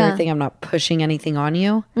your thing. I'm not pushing anything on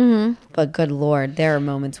you. But good Lord, there are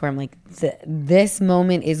moments where I'm like, this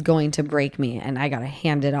moment is going to break me and I got to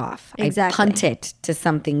hand it off. Exactly. I punt it to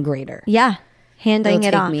something greater. Yeah. Handing it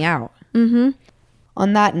It'll off. take me out.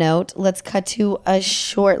 On that note, let's cut to a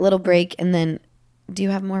short little break. And then, do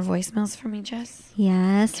you have more voicemails for me, Jess?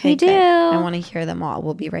 Yes, we do. Good. I want to hear them all.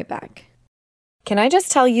 We'll be right back. Can I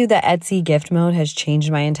just tell you that Etsy gift mode has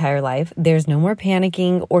changed my entire life? There's no more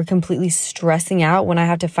panicking or completely stressing out when I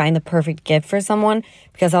have to find the perfect gift for someone,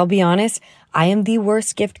 because I'll be honest, I am the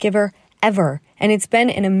worst gift giver ever. And it's been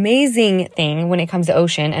an amazing thing when it comes to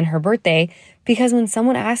Ocean and her birthday, because when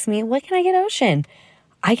someone asks me, what can I get Ocean?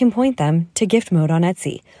 I can point them to gift mode on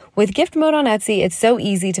Etsy. With gift mode on Etsy, it's so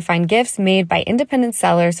easy to find gifts made by independent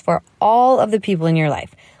sellers for all of the people in your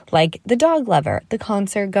life. Like the dog lover, the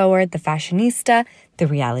concert goer, the fashionista, the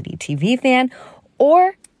reality TV fan,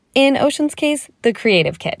 or in Ocean's case, the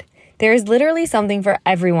creative kid. There is literally something for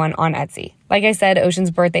everyone on Etsy. Like I said,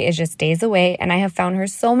 Ocean's birthday is just days away, and I have found her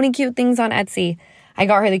so many cute things on Etsy. I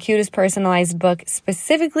got her the cutest personalized book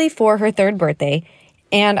specifically for her 3rd birthday,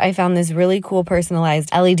 and I found this really cool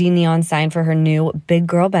personalized LED neon sign for her new big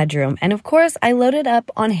girl bedroom. And of course, I loaded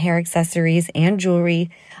up on hair accessories and jewelry.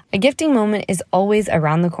 A gifting moment is always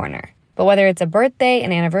around the corner. But whether it's a birthday,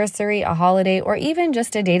 an anniversary, a holiday, or even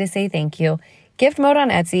just a day to say thank you, gift mode on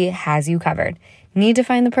Etsy has you covered. Need to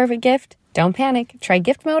find the perfect gift? Don't panic. Try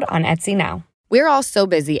gift mode on Etsy now. We're all so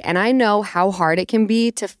busy, and I know how hard it can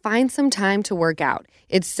be to find some time to work out.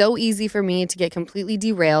 It's so easy for me to get completely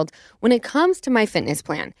derailed when it comes to my fitness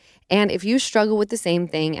plan. And if you struggle with the same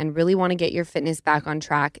thing and really want to get your fitness back on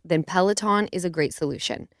track, then Peloton is a great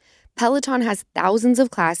solution. Peloton has thousands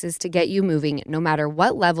of classes to get you moving no matter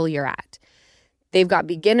what level you're at. They've got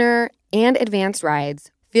beginner and advanced rides,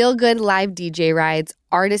 feel-good live DJ rides,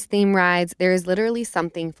 artist-themed rides. There is literally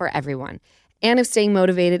something for everyone. And if staying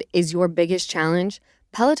motivated is your biggest challenge,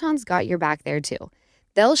 Peloton's got your back there too.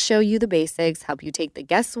 They'll show you the basics, help you take the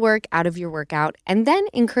guesswork out of your workout, and then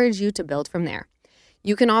encourage you to build from there.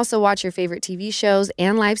 You can also watch your favorite TV shows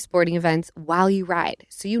and live sporting events while you ride,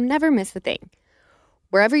 so you never miss a thing.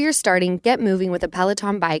 Wherever you're starting, get moving with a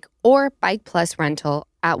Peloton bike or Bike Plus rental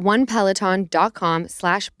at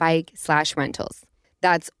onepeloton.com/bike/rentals.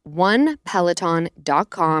 That's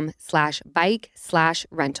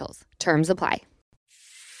onepeloton.com/bike/rentals. Terms apply.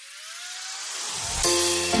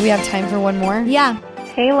 Do we have time for one more? Yeah.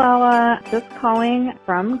 Hey Lala, just calling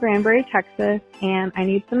from Granbury, Texas, and I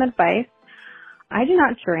need some advice. I do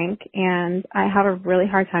not drink, and I have a really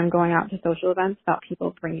hard time going out to social events without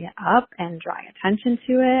people bringing it up and drawing attention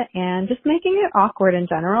to it and just making it awkward in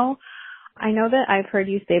general. I know that I've heard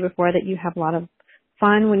you say before that you have a lot of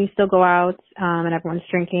fun when you still go out and everyone's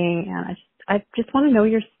drinking, and I just want to know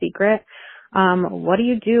your secret. What do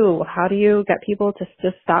you do? How do you get people to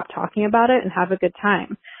just stop talking about it and have a good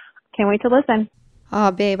time? Can't wait to listen.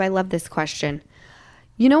 Oh, babe, I love this question.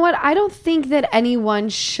 You know what? I don't think that anyone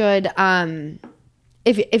should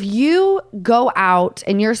if you go out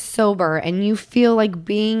and you're sober and you feel like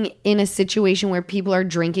being in a situation where people are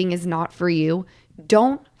drinking is not for you,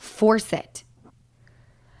 don't force it.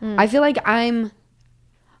 I feel like I'm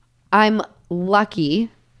lucky,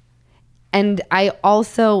 and I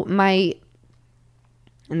also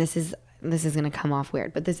and this is going to come off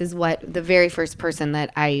weird, but this is what the very first person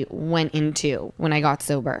that I went into when I got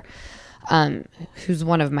sober, who's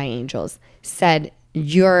one of my angels, said,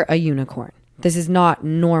 "You're a unicorn. This is not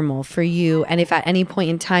normal for you. And if at any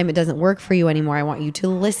point in time it doesn't work for you anymore, I want you to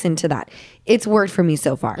listen to that." It's worked for me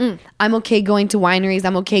so far. I'm okay going to wineries.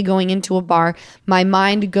 I'm okay going into a bar. My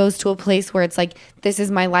mind goes to a place where it's like, this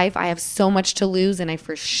is my life. I have so much to lose, and I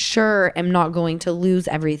for sure am not going to lose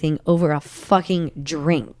everything over a fucking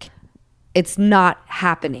drink. It's not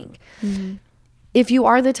happening. If you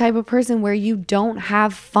are the type of person where you don't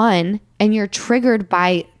have fun and you're triggered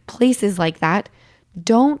by places like that,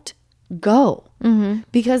 don't go.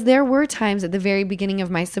 Because there were times at the very beginning of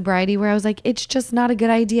my sobriety where I was like, it's just not a good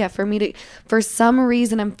idea for me to, for some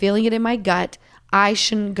reason, I'm feeling it in my gut, I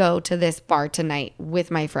shouldn't go to this bar tonight with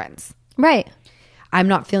my friends. Right. I'm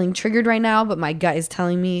not feeling triggered right now, but my gut is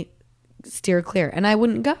telling me steer clear, and I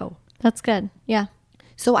wouldn't go. That's good. Yeah.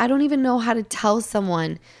 So I don't even know how to tell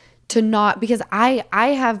someone to not, because I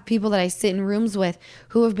have people that I sit in rooms with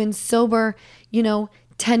who have been sober,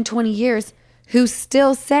 10, 20 years, who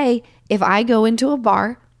still say, if I go into a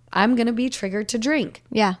bar, I'm going to be triggered to drink.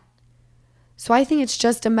 Yeah. So I think it's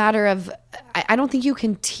just a matter of, I don't think you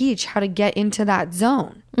can teach how to get into that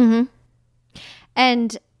zone.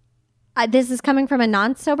 And this is coming from a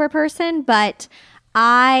non-sober person, but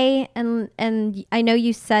and I know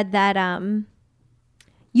you said that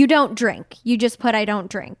you don't drink. You just put, I don't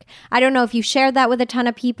drink. I don't know if you shared that with a ton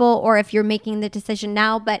of people or if you're making the decision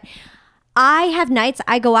now, but I have nights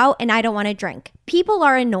I go out and I don't want to drink. People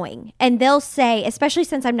are annoying, and they'll say, especially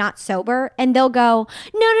since I'm not sober, and they'll go,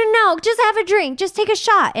 no, just have a drink, just take a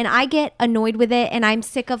shot. And I get annoyed with it, and I'm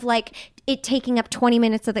sick of like it taking up 20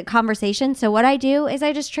 minutes of the conversation. So what I do is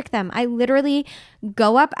I just trick them. I literally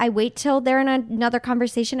go up, I wait till they're in another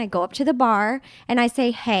conversation. I go up to the bar and I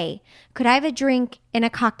say, hey, could I have a drink in a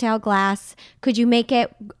cocktail glass? Could you make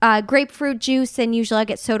it grapefruit juice? And usually I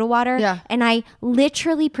get soda water. Yeah. And I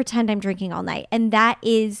literally pretend I'm drinking all night. And that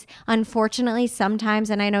is unfortunately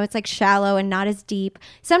sometimes, and I know it's like shallow and not as deep,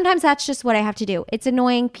 sometimes that's just what I have to do. It's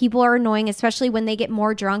annoying. People are annoying, especially when they get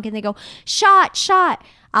more drunk and they go, shot.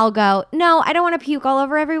 I'll go, no, I don't want to puke all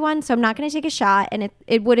over everyone, so I'm not going to take a shot, and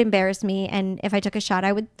it would embarrass me, and if I took a shot,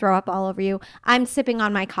 I would throw up all over you. I'm sipping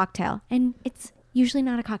on my cocktail, and it's usually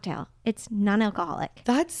not a cocktail. It's non-alcoholic.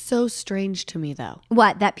 That's so strange to me, though.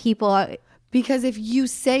 What? That people are... Because if you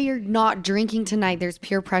say you're not drinking tonight, there's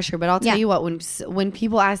peer pressure. But I'll tell you what, when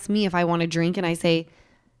people ask me if I want to drink and I say,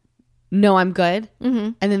 no, I'm good,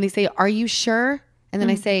 and then they say, are you sure? And then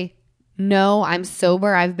I say, no, I'm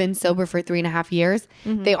sober. I've been sober for 3.5 years.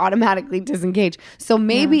 They automatically disengage. So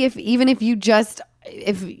maybe if you just,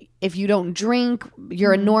 if you don't drink,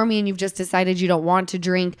 you're a normie and you've just decided you don't want to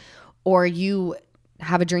drink, or you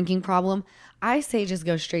have a drinking problem, I say just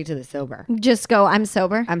go straight to the sober. Just go, I'm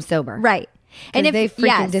sober. I'm sober. Right. And if they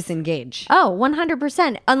freaking disengage. Oh,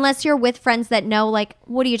 100%. Unless you're with friends that know, like,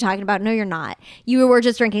 what are you talking about? No, you're not. You were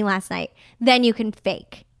just drinking last night. Then you can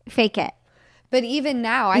fake it. But even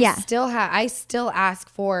now, I still ask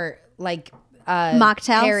for like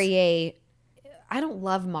mocktails. Perrier. I don't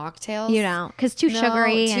love mocktails. You know, because too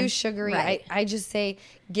sugary. Too sugary. Right. I just say,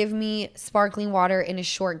 give me sparkling water in a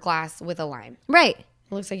short glass with a lime. Right.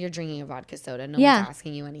 It looks like you're drinking a vodka soda. No one's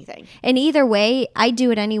asking you anything. And either way, I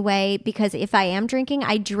do it anyway, because if I am drinking,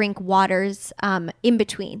 I drink waters in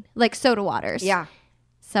between, like soda waters. Yeah.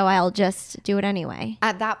 So I'll just do it anyway.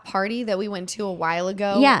 At that party that we went to a while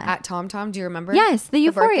ago at Tom Tom, do you remember? Yes, the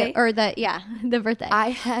Euphoria. Birthday? Or the birthday. I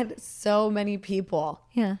had so many people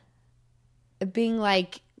being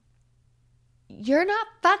like, you're not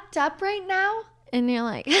fucked up right now? And you're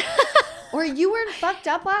like... Or you weren't fucked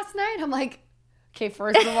up last night? I'm like, okay,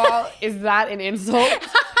 first of all, is that an insult?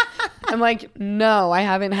 I'm like, no, I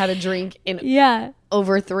haven't had a drink in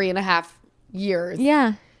over 3.5 years.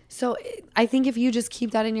 Yeah. So I think if you just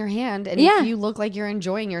keep that in your hand, and if you look like you're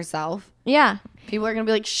enjoying yourself, people are going to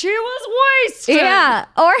be like, she was wasted. Yeah.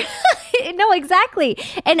 Or, no, exactly.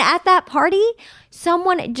 And at that party,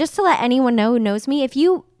 someone, just to let anyone know who knows me,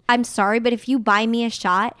 I'm sorry, but if you buy me a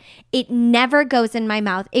shot, it never goes in my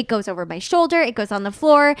mouth. It goes over my shoulder. It goes on the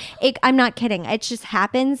floor. I'm not kidding. It just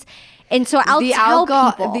happens. And so I'll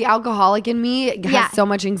tell people. The alcoholic in me has so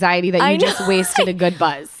much anxiety that you just wasted a good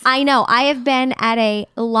buzz. I know. I have been at a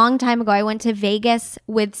long time ago. I went to Vegas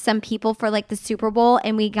with some people for like the Super Bowl,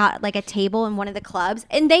 and we got like a table in one of the clubs,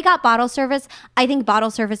 and they got bottle service. I think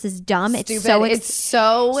bottle service is dumb. Stupid. It's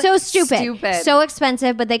so stupid. So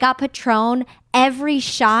expensive, but they got Patron. Every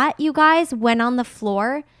shot, you guys, went on the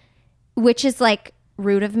floor, which is like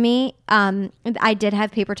rude of me. I did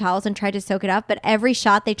have paper towels and tried to soak it up, but every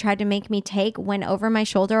shot they tried to make me take went over my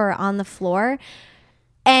shoulder or on the floor.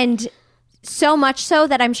 And so much so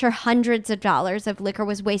that I'm sure hundreds of dollars of liquor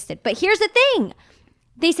was wasted. But here's the thing.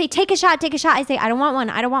 They say, take a shot. I say, I don't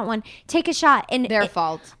want one. Take a shot. And their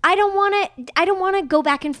fault. I don't want to go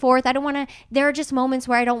back and forth. There are just moments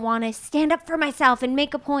where I don't want to stand up for myself and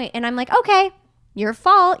make a point. And I'm like, okay, your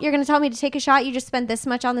fault. You're going to tell me to take a shot. You just spent this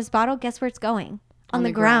much on this bottle. Guess where it's going? On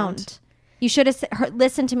the ground. You should have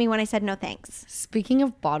listened to me when I said no thanks. Speaking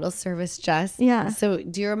of bottle service, Jess. Yeah. So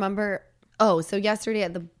do you remember? So yesterday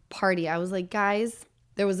at the party, I was like, guys,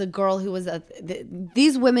 there was a girl who was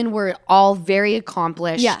these women were all very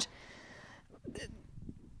accomplished. Yeah.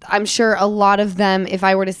 I'm sure a lot of them, if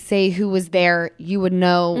I were to say who was there, you would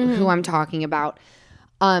know who I'm talking about.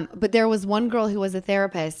 But there was one girl who was a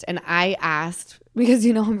therapist, and I asked, because,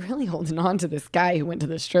 I'm really holding on to this guy who went to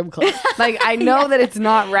the strip club. Like, I know that it's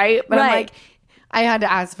not right, but I'm like, I had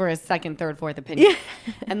to ask for a second, third, fourth opinion.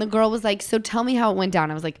 And the girl was like, so tell me how it went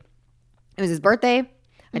down. I was like, it was his birthday.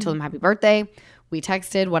 I told him happy birthday. We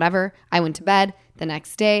texted, whatever. I went to bed. The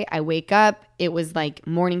next day, I wake up. It was like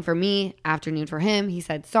morning for me, afternoon for him. He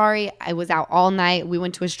said, sorry, I was out all night. We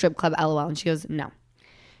went to a strip club, LOL. And she goes, no.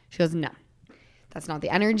 No. That's not the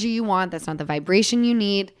energy you want. That's not the vibration you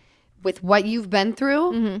need. With what you've been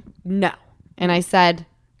through, no. And I said,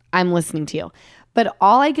 I'm listening to you. But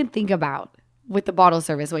all I could think about with the bottle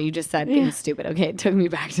service, what you just said, is stupid. Okay, it took me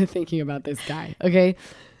back to thinking about this guy. Okay,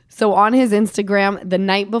 so on his Instagram, the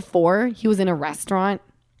night before, he was in a restaurant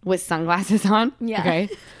with sunglasses on. Yeah. Okay.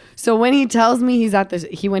 So when he tells me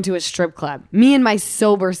he went to a strip club, me in my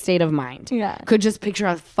sober state of mind could just picture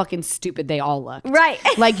how fucking stupid they all looked. Right.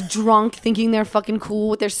 Like drunk, thinking they're fucking cool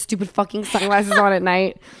with their stupid fucking sunglasses on at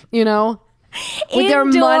night, with their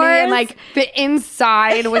money and like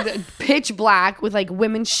inside with pitch black with like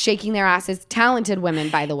women shaking their asses. Talented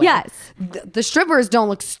women, by the way. Yes. The strippers don't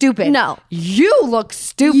look stupid. No. You look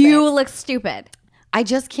stupid. You look stupid. I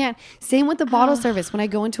just can't. Same with the bottle service. When I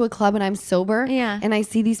go into a club and I'm sober and I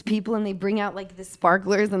see these people and they bring out like the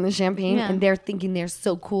sparklers and the champagne and they're thinking they're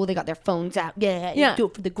so cool. They got their phones out. Yeah. Do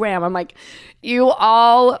it for the gram. I'm like, you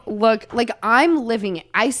all look like I'm living it.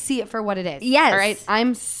 I see it for what it is. Yes. All right.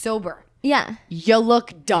 I'm sober. Yeah. You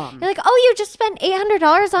look dumb. You're like, oh, you just spent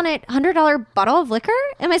 $800 on a $100 bottle of liquor?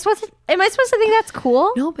 Am I supposed to think that's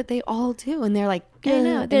cool? No, but they all do. And they're like, I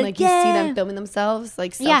know. And like you see them filming themselves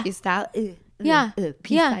like selfie style.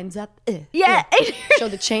 Peace signs up. Show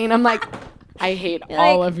the chain. I'm like, I hate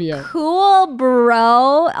all of you. Cool,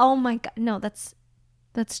 bro. Oh my God. No, that's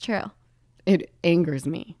true. It angers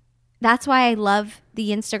me. That's why I love the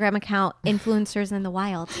Instagram account Influencers in the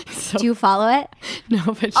Wild. Do you follow it? No,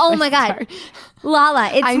 but oh my God.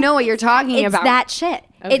 Lala. I know what you're talking about. It's that shit.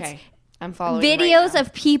 Okay. I'm following videos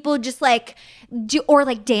of people just like or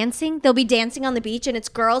like dancing. They'll be dancing on the beach and it's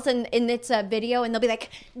girls and it's a video and they'll be like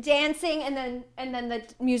dancing and then the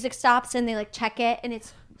music stops and they like check it and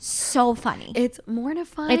it's so funny. It's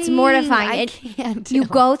mortifying. I can't. You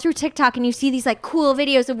go through TikTok and you see these like cool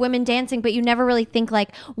videos of women dancing, but you never really think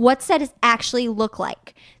like, what's that actually look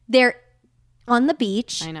like? They're on the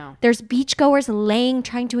beach. I know. There's beachgoers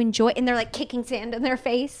trying to enjoy, and they're like kicking sand in their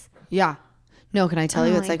face. Yeah. No, can I tell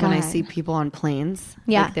you? It's like when I see people on planes.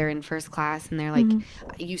 Yeah. Like they're in first class and they're like,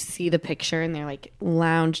 you see the picture and they're like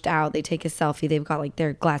lounged out. They take a selfie. They've got like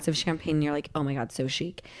their glass of champagne and you're like, oh my God, so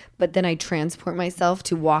chic. But then I transport myself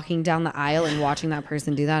to walking down the aisle and watching that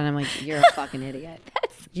person do that. And I'm like, you're a fucking idiot.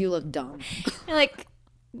 You look dumb. You're like,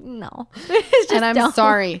 no. And I'm dumb.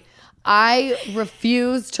 Sorry. I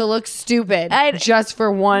refuse to look stupid just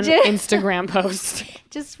for one Instagram post.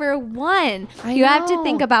 Just for one. You have to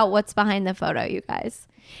think about what's behind the photo, you guys.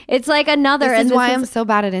 It's like another. This is why I'm so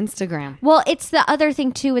bad at Instagram. Well, it's the other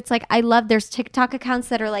thing too. It's like there's TikTok accounts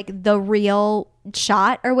that are like the real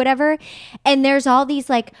shot or whatever. And there's all these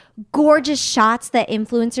like gorgeous shots that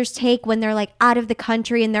influencers take when they're like out of the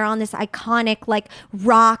country and they're on this iconic like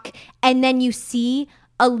rock. And then you see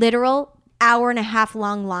a literal hour-and-a-half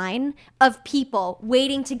long line of people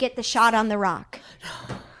waiting to get the shot on the rock.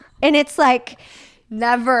 And it's like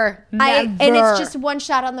never. And it's just one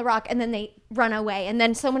shot on the rock and then they run away and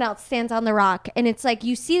then someone else stands on the rock and it's like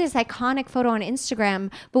you see this iconic photo on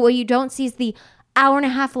Instagram, but what you don't see is the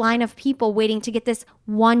hour-and-a-half line of people waiting to get this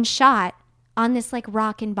one shot on this like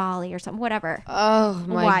rock in Bali or something, whatever. Oh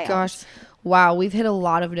my gosh. Wow, we've hit a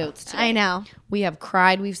lot of notes today. I know. We have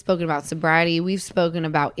cried. We've spoken about sobriety. We've spoken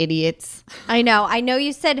about idiots. I know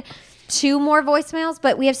you said 2 more voicemails,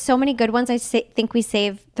 but we have so many good ones. I think we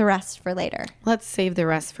save the rest for later. Let's save the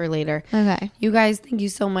rest for later. Okay. You guys, thank you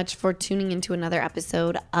so much for tuning into another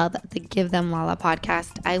episode of the Give Them Lala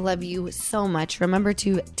podcast. I love you so much. Remember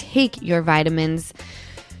to take your vitamins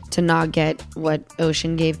to not get what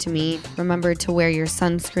Ocean gave to me. Remember to wear your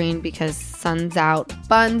sunscreen because sun's out,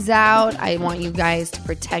 buns out. I want you guys to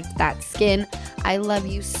protect that skin. I love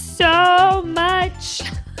you so much.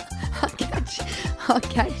 I'll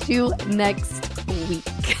catch you next week.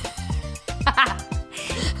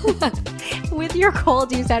 With your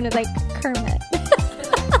cold, you sounded like Kermit.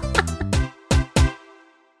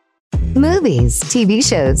 Movies, TV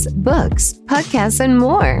shows, books, podcasts, and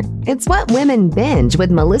more. It's What Women Binge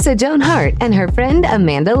with Melissa Joan Hart and her friend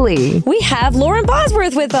Amanda Lee. We have Lauren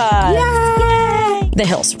Bosworth with us. Yay! The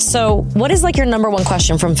Hills. So what is like your number one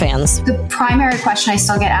question from fans? The primary question I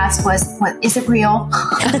still get asked was, "What is it real?"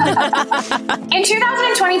 In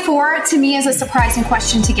 2024, to me, is a surprising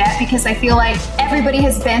question to get because I feel like everybody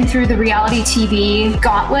has been through the reality TV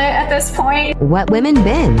gauntlet at this point. What Women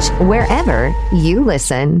Binge, wherever you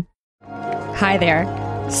listen. Hi there.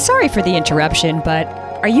 Sorry for the interruption, but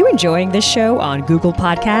are you enjoying this show on Google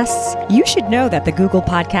Podcasts? You should know that the Google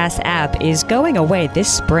Podcasts app is going away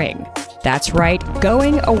this spring. That's right,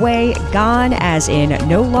 going away, gone as in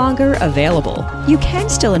no longer available. You can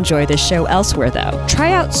still enjoy this show elsewhere though.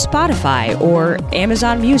 Try out Spotify or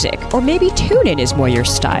Amazon Music, or maybe TuneIn is more your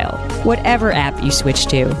style. Whatever app you switch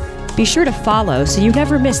to, be sure to follow so you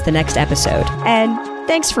never miss the next episode. And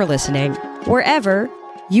thanks for listening, wherever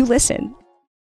you listen.